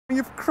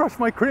You've crushed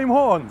my cream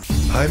horns!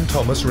 I'm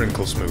Thomas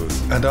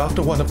Wrinklesmooth, and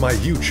after one of my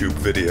YouTube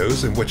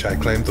videos in which I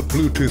claimed that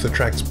Bluetooth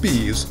attracts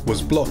bees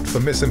was blocked for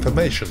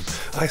misinformation,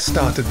 I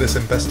started this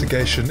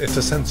investigation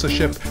into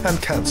censorship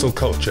and cancel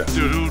culture.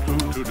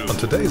 On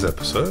today's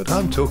episode,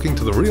 I'm talking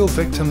to the real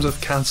victims of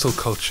cancel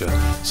culture,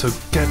 so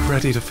get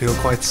ready to feel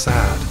quite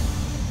sad.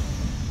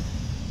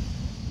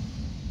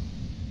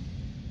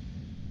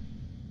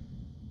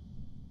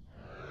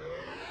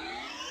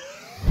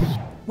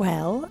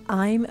 Well,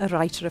 I'm a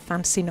writer of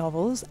fantasy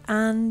novels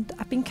and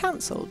I've been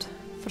cancelled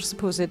for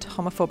supposed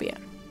homophobia.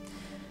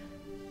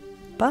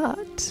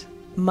 But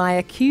my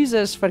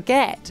accusers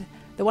forget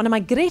that one of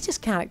my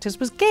greatest characters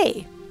was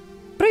gay.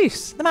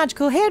 Bruce, the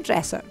magical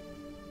hairdresser.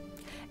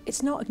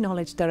 It's not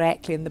acknowledged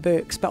directly in the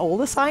books, but all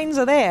the signs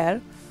are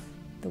there.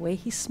 The way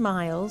he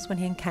smiles when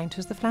he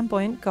encounters the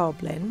flamboyant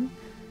goblin,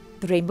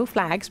 the rainbow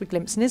flags we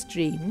glimpse in his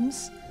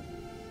dreams,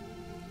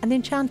 and the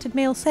enchanted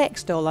male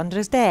sex doll under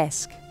his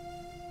desk.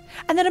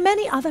 And there are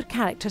many other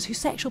characters whose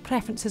sexual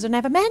preferences are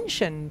never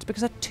mentioned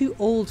because they're too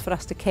old for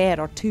us to care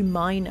or too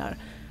minor.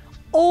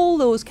 All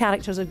those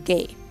characters are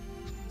gay.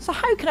 So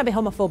how can I be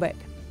homophobic?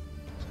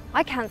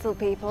 I cancel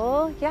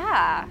people,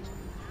 yeah.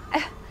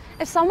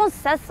 If someone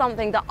says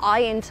something that I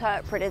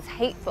interpret as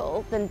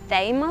hateful, then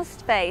they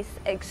must face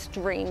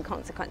extreme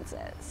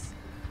consequences.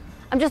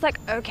 I'm just like,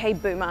 okay,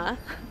 boomer,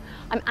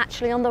 I'm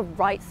actually on the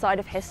right side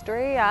of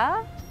history,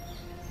 yeah?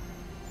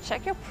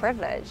 Check your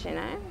privilege, you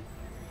know?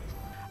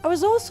 I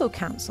was also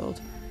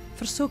cancelled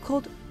for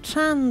so-called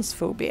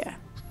transphobia.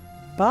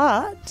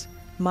 But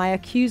my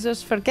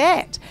accusers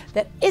forget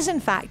there is in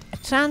fact a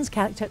trans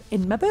character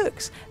in my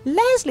books.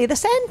 Leslie the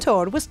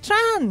Centaur was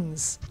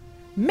trans.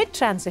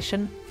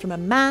 Mid-transition from a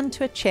man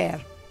to a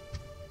chair.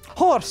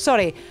 Horse,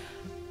 sorry.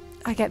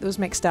 I get those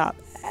mixed up.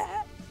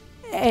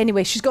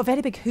 Anyway, she's got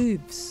very big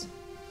hooves.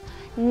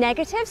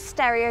 Negative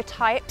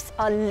stereotypes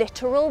are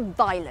literal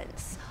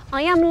violence.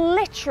 I am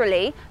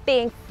literally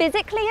being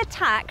physically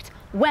attacked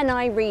when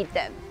I read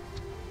them.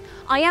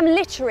 I am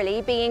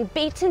literally being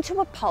beaten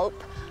to a pulp,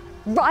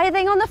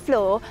 writhing on the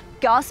floor,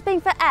 gasping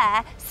for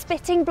air,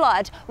 spitting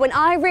blood when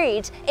I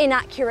read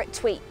inaccurate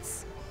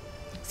tweets.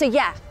 So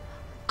yeah,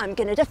 I'm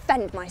gonna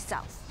defend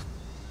myself.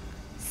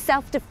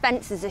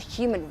 Self-defense is a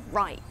human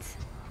right.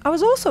 I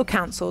was also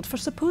cancelled for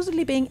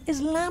supposedly being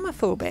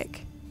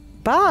Islamophobic.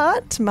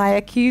 But my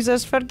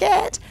accusers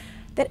forget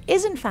there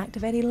is in fact a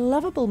very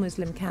lovable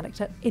Muslim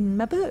character in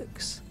my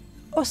books.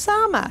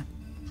 Osama,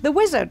 the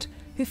wizard,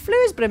 who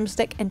flew his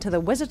broomstick into the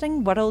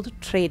Wizarding World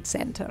Trade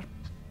Center.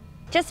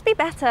 Just be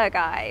better,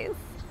 guys.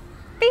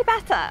 Be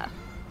better.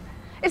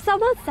 If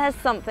someone says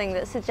something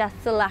that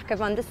suggests a lack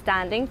of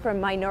understanding for a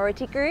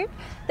minority group,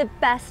 the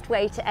best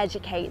way to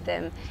educate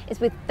them is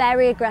with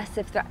very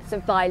aggressive threats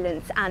of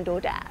violence and/or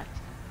death.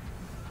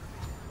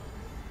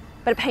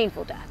 But a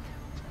painful death.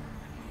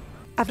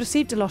 I've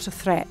received a lot of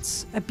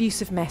threats,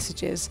 abusive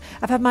messages.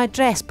 I've had my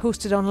address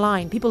posted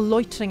online, people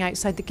loitering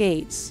outside the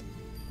gates.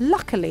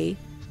 Luckily,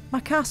 my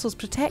castle's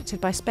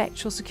protected by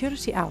spectral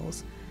security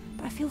owls,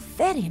 but I feel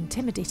very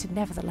intimidated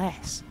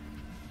nevertheless.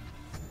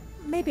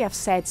 Maybe I've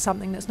said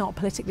something that's not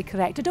politically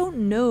correct, I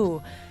don't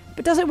know,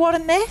 but does it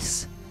warrant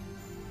this?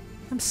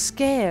 I'm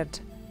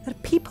scared. There are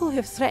people who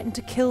have threatened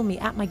to kill me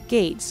at my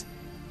gates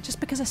just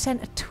because I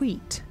sent a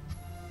tweet.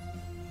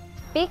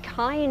 Be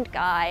kind,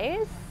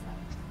 guys.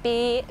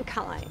 Be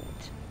kind.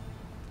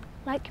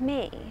 Like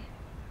me.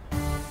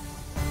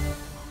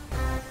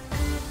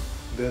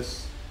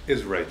 This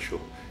is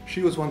Rachel.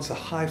 She was once a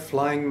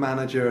high-flying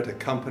manager at a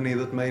company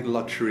that made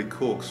luxury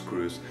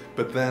corkscrews,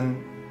 but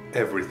then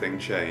everything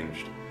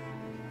changed.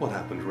 What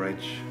happened,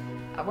 Rach?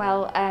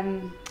 Well,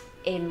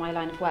 in my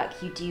line of work,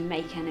 you do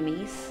make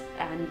enemies,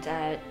 and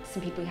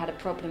some people who had a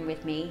problem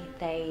with me,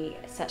 they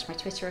searched my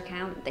Twitter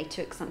account, they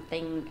took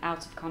something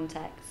out of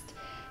context,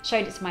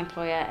 showed it to my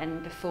employer,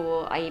 and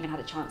before I even had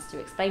a chance to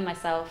explain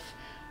myself,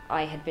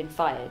 I had been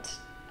fired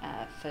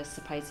for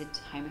supposed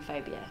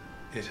homophobia.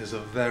 It is a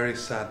very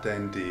sad day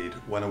indeed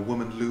when a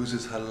woman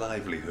loses her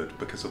livelihood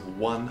because of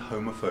one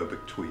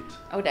homophobic tweet.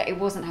 Oh no, it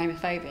wasn't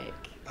homophobic.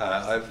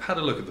 I've had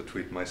a look at the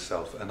tweet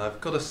myself, and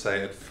I've got to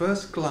say, at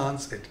first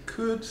glance, it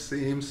could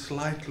seem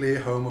slightly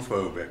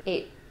homophobic.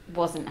 It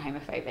wasn't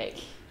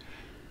homophobic.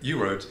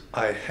 You wrote,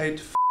 "I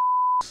hate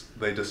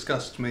they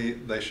disgust me,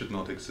 they should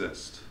not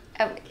exist."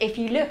 If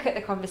you look at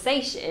the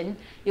conversation,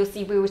 you'll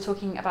see we were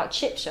talking about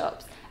chip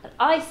shops, and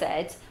I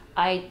said,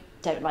 I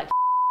don't like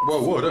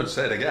Whoa, don't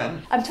say it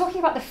again. I'm talking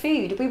about the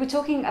food. We were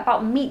talking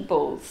about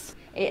meatballs.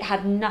 It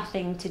had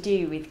nothing to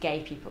do with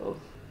gay people.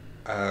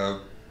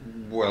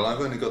 Well,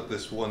 I've only got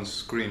this one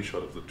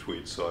screenshot of the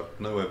tweet, so I've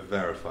no way of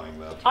verifying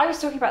that. I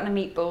was talking about the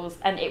meatballs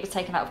and it was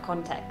taken out of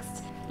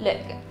context. Look,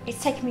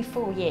 it's taken me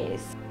 4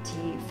 years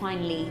to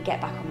finally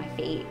get back on my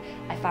feet.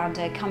 I found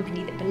a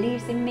company that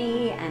believes in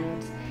me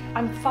and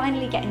I'm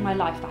finally getting my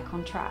life back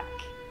on track.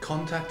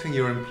 Contacting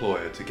your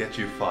employer to get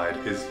you fired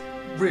is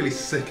really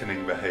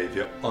sickening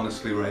behaviour.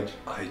 Honestly, Reg,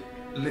 I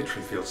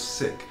literally feel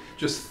sick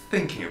just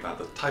thinking about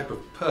the type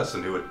of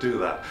person who would do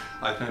that.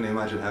 I can only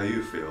imagine how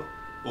you feel.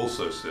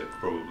 Also sick,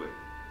 probably.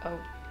 Oh,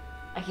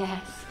 I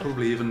guess.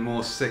 Probably even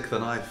more sick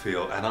than I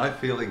feel, and I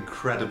feel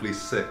incredibly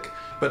sick.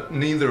 But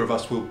neither of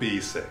us will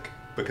be sick,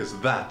 because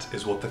that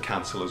is what the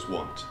cancellers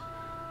want.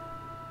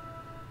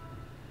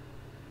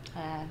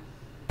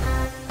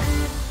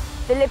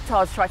 The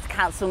libtards try to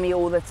cancel me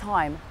all the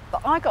time,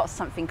 but I got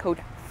something called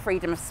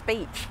freedom of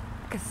speech.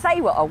 I can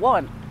say what I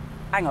want.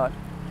 Hang on.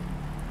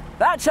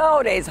 That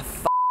child is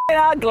f***ing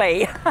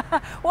ugly.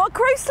 What a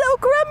gross little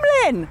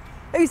gremlin.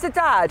 Who's the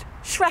dad?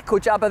 Shrek or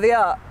Jabba the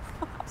Hutt?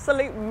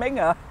 Absolute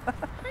minger.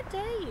 How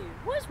dare you?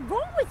 What's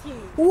wrong with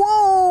you?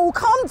 Whoa,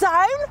 calm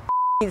down.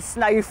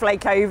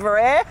 Snowflake over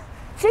here.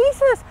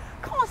 Jesus,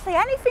 can't say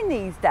anything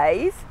these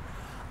days.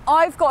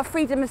 I've got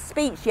freedom of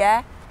speech,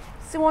 yeah?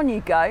 So on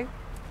you go.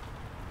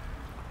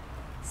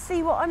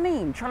 See what I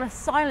mean? Trying to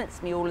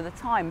silence me all of the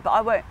time, but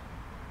I won't.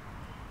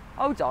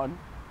 Hold on.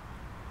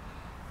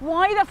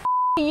 Why the f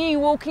are you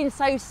walking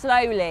so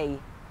slowly?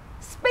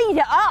 Speed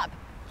it up.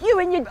 You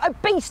and your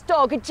obese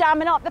dog are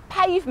jamming up the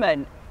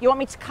pavement. You want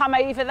me to come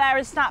over there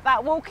and snap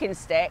that walking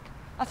stick?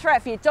 I'll throw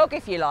it for your dog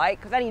if you like,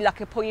 because any luck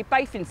will pull you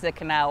both into the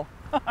canal.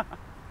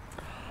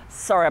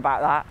 Sorry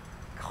about that.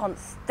 Can't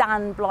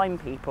stand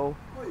blind people.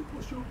 Wait,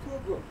 what's your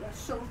problem? That's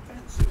so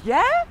offensive.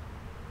 Yeah?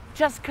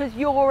 Just because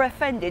you're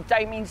offended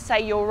don't mean to say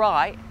you're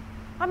right.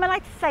 I'm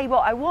allowed to say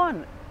what I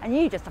want, and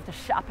you just have to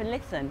shut up and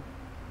listen.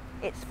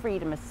 It's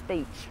freedom of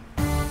speech.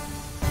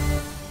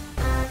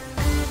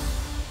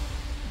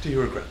 Do you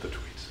regret the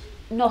tweets?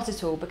 Not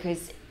at all,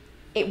 because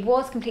it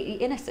was completely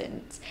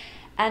innocent.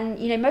 And,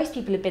 you know, most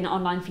people have been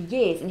online for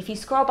years, and if you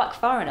scroll back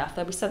far enough,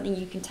 there'll be something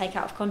you can take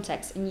out of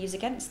context and use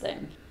against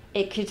them.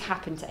 It could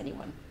happen to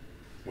anyone.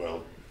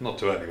 Well, not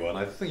to anyone.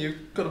 I think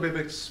you've got to be a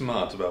bit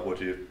smart about what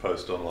you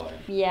post online.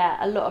 Yeah,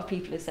 a lot of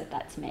people have said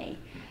that to me.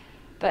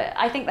 But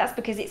I think that's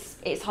because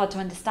it's hard to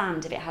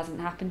understand if it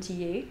hasn't happened to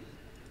you.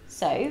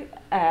 So,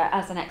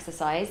 as an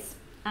exercise,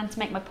 and to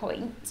make my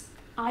point,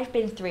 I've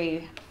been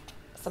through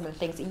some of the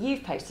things that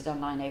you've posted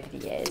online over the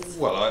years.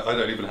 Well, I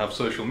don't even have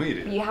social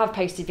media. You have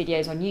posted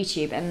videos on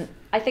YouTube, and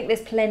I think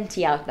there's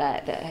plenty out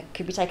there that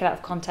could be taken out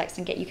of context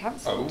and get you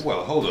cancelled. Oh,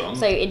 well, hold on.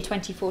 So in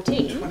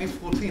 2014...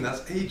 2014,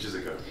 that's ages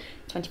ago.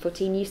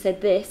 2014, you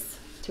said this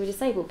to a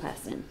disabled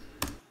person.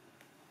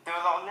 There was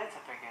a lot of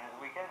litter picking at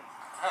the weekend.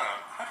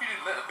 How do you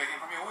do litter picking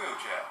from your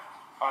wheelchair?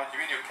 You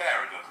mean your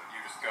carer does it?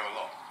 You just go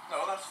along?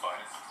 No, that's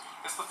fine.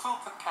 It's the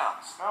filth that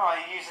counts. No,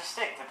 I use a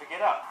stick to pick it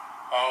up.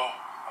 Oh,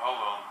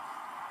 hold on.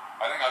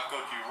 I think I've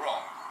got you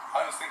wrong.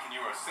 I was thinking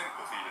you were a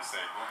sympathy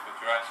disabled, but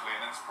you're actually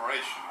an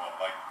inspiration one,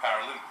 like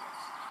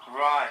Paralympics.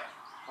 Right.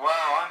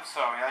 Well, I'm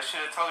sorry. I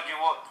should have told you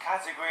what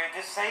category of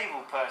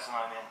disabled person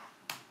I'm in.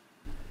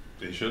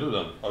 You should have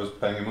done. I was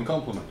paying him a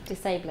compliment.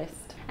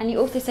 Disablest. And you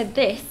also said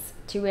this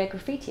to a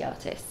graffiti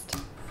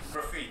artist.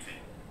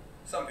 Graffiti.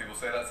 Some people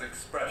say that's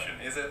expression.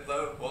 Is it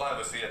though? All I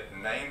ever see are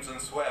names and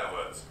swear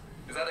words.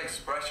 Is that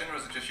expression, or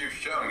is it just you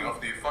showing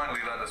off that you finally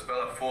learned to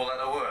spell a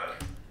four-letter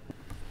word?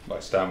 I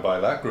stand by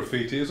that.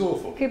 Graffiti is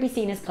awful. Could be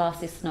seen as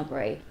classist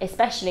snobbery,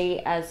 especially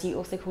as you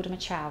also called him a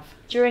chav.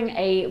 During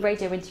a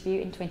radio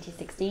interview in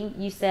 2016,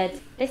 you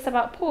said this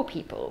about poor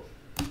people.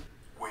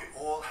 We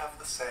all have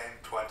the same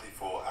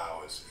 24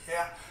 hours.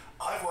 Yeah,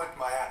 I've worked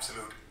my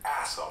absolute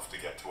ass off to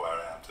get to where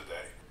I am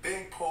today.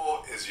 Being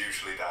poor is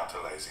usually down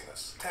to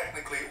laziness.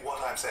 Technically,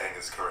 what I'm saying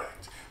is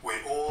correct. We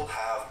all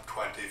have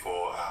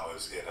 24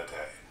 hours in a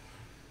day.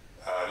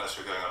 Unless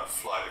you're going on a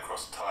flight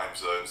across time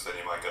zones, then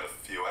you might get a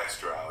few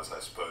extra hours, I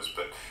suppose.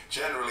 But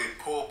generally,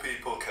 poor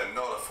people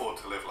cannot afford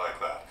to live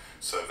like that,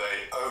 so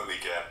they only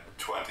get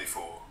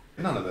 24.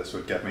 None of this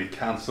would get me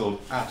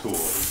cancelled at all.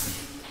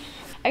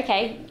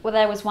 Okay, well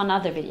there was one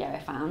other video I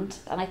found,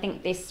 and I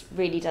think this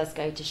really does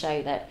go to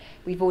show that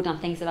we've all done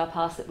things in our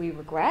past that we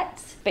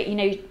regret. But you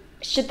know,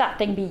 should that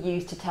thing be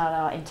used to turn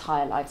our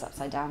entire lives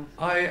upside down?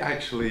 I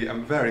actually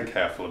am very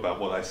careful about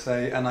what I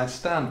say, and I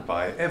stand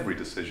by every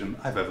decision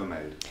I've ever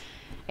made.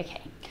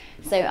 Okay,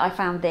 so I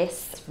found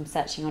this from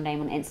searching your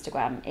name on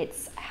Instagram.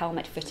 It's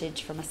helmet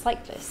footage from a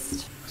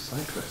cyclist. A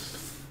cyclist?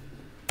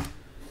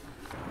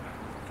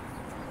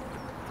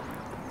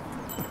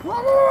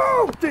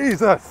 Whoa,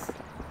 Jesus!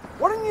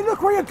 Why didn't you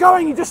look where you're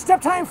going? You just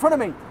stepped out in front of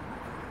me.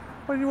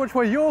 Why don't you watch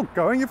where you're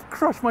going? You've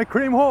crushed my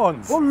cream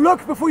horns. Well,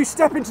 look before you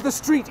step into the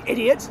street,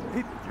 idiot.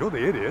 You're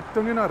the idiot.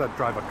 Don't you know how to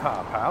drive a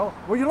car, pal?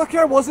 Well, you're lucky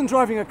I wasn't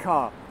driving a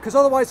car, because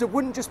otherwise it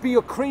wouldn't just be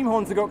your cream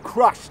horns that got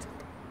crushed.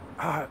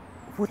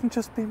 Wouldn't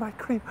just be my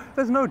cream.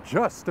 There's no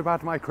just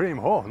about my cream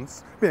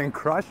horns. Being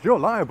crushed, you're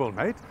liable,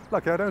 mate.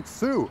 Lucky I don't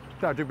sue.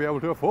 Doubt you'd be able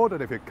to afford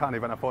it if you can't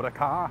even afford a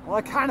car. Well,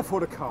 I can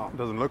afford a car.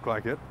 Doesn't look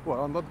like it. What,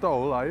 on the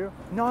dole, are you?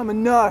 No, I'm a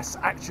nurse,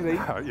 actually.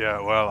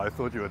 Yeah, well, I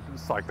thought you were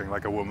cycling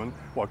like a woman.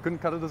 What, couldn't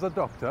cut it as a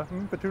doctor?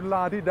 But you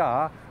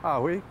la-di-da,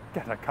 are we?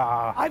 Get a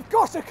car. I've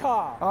got a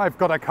car. I've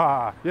got a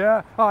car.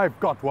 Yeah, I've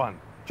got one.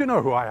 Do you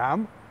know who I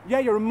am? Yeah,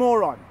 you're a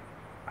moron.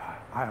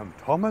 I am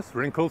Thomas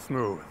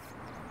Wrinklesmooth.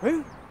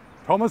 Who?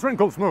 Thomas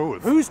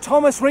Wrinklesmooth. Who's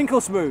Thomas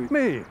Wrinklesmooth?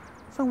 Me.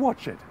 So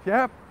watch it,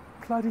 yeah?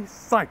 Bloody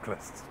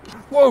cyclists.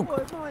 Whoa!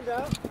 Find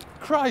out.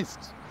 Christ!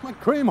 My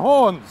cream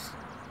horns!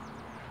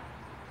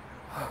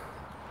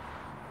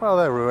 Well,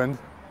 they're ruined.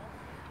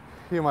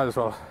 You might as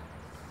well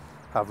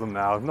have them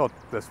now. Not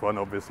this one,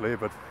 obviously,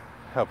 but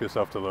help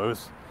yourself to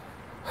those.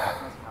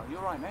 You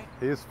all right, mate?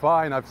 He's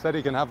fine. I've said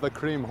he can have the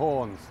cream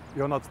horns.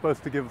 You're not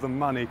supposed to give them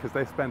money because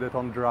they spend it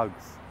on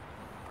drugs.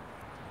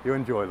 You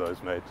enjoy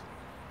those, mate.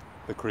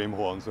 The cream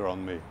horns are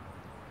on me.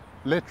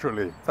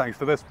 Literally, thanks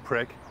to this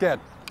prick. Get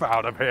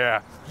out of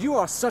here. You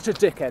are such a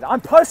dickhead.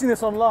 I'm posting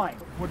this online.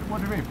 What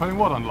do you mean? Putting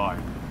what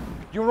online?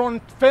 You're on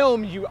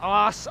film, you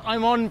ass.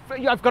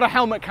 I've got a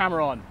helmet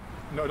camera on.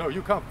 No,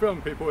 you can't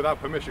film people without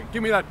permission.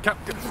 Give me that cap.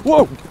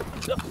 Whoa!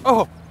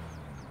 Oh!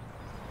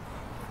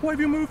 Why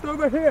have you moved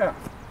over here?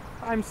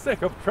 I'm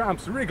sick of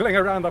tramps wriggling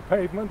around the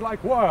pavement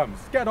like worms.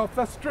 Get off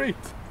the street!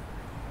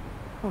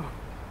 Oh.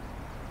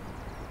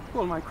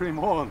 All my cream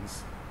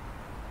horns.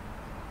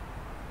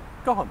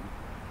 Gone.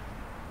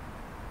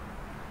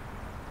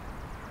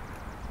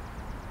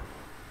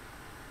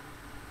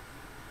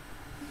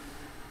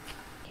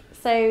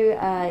 So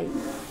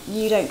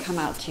you don't come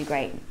out too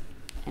great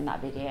in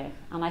that video,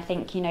 and I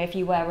think, you know, if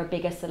you were a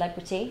bigger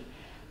celebrity,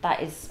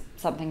 that is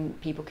something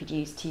people could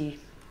use to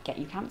get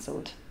you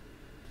cancelled.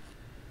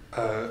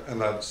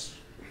 And that's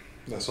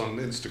on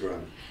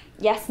Instagram?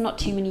 Yes, not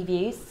too many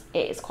views.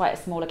 It is quite a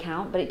small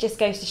account, but it just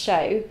goes to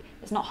show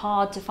it's not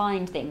hard to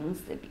find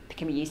things that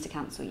can be used to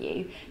cancel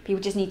you.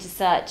 People just need to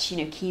search, you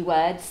know,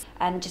 keywords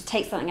and just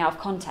take something out of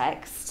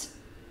context.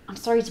 I'm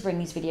sorry to bring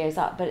these videos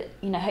up, but,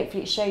 you know,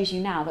 hopefully it shows you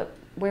now that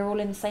we're all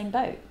in the same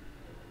boat.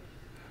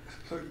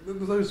 So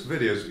those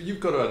videos, you've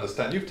got to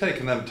understand, you've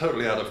taken them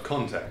totally out of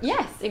context.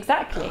 Yes,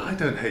 exactly. I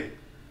don't hate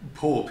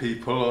poor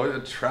people or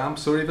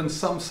tramps or even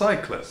some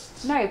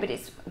cyclists. No, but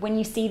it's when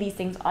you see these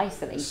things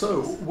isolated.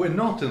 So we're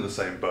not in the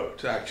same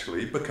boat,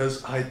 actually,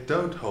 because I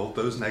don't hold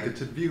those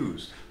negative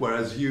views,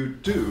 whereas you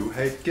do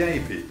hate gay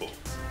people.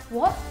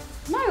 What?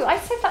 No, I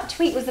said that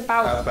tweet was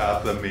about...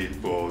 About the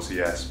meatballs,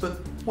 yes, but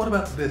what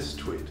about this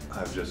tweet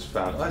I've just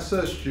found? I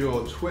searched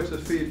your Twitter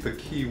feed for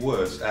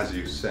keywords, as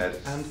you said,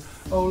 and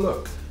oh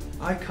look,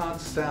 I can't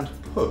stand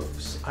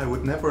puffs. I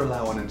would never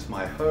allow one into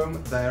my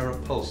home, they're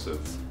repulsive.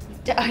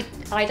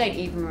 I don't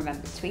even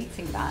remember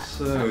tweeting that.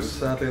 So,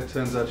 sadly it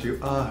turns out you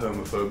are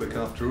homophobic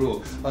after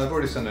all. I've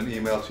already sent an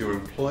email to your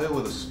employer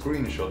with a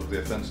screenshot of the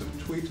offensive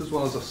tweet as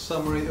well as a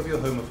summary of your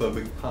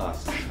homophobic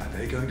past. Are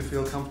they going to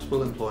feel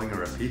comfortable employing a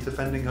repeat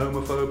offending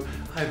homophobe?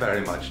 I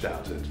very much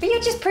doubt it. But you're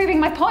just proving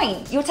my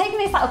point. You're taking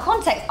this out of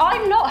context.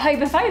 I'm not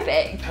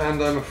homophobic.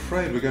 And I'm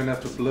afraid we're going to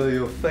have to blur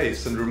your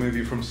face and remove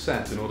you from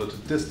set in order to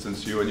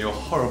distance you and your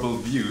horrible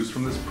views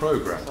from this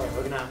programme. Sorry,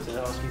 we're going to have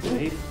to ask you to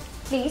leave.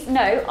 Please,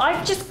 no,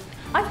 I've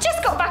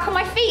just got back on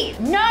my feet.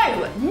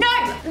 No,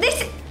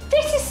 this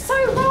is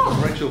so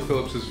wrong. Rachel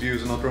Phillips's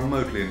views are not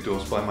remotely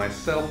endorsed by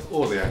myself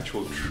or the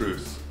actual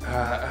truth.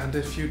 And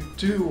if you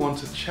do want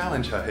to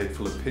challenge her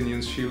hateful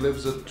opinions, she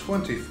lives at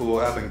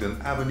 24 Abingdon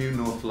Avenue,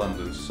 North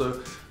London, so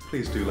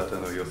please do let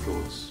her know your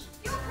thoughts.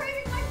 You're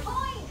proving my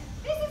point.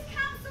 This is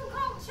cancel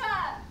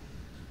culture.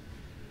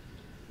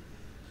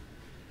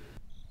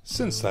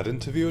 Since that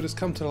interview, it has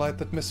come to light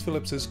that Miss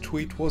Phillips's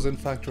tweet was in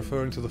fact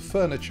referring to the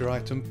furniture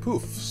item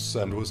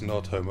poofs and was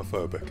not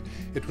homophobic.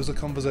 It was a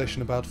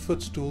conversation about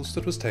footstools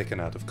that was taken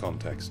out of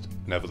context.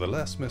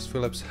 Nevertheless, Miss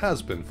Phillips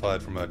has been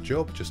fired from her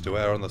job just to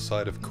err on the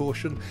side of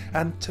caution,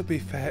 and to be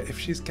fair, if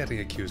she's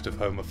getting accused of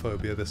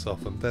homophobia this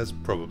often, there's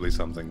probably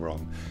something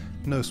wrong.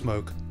 No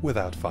smoke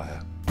without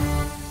fire.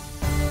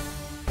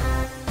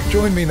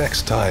 Join me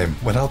next time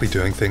when I'll be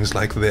doing things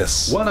like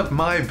this. One of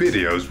my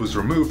videos was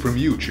removed from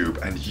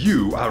YouTube and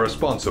you are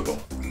responsible.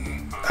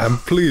 And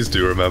please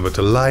do remember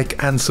to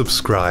like and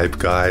subscribe,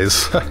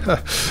 guys.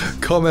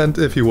 Comment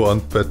if you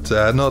want, but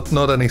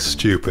not any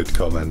stupid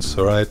comments,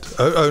 alright?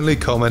 Only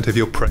comment if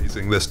you're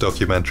praising this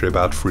documentary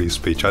about free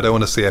speech. I don't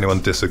want to see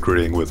anyone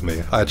disagreeing with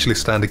me. I actually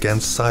stand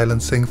against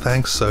silencing,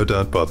 thanks, so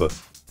don't bother.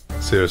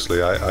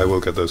 Seriously, I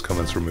will get those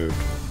comments removed.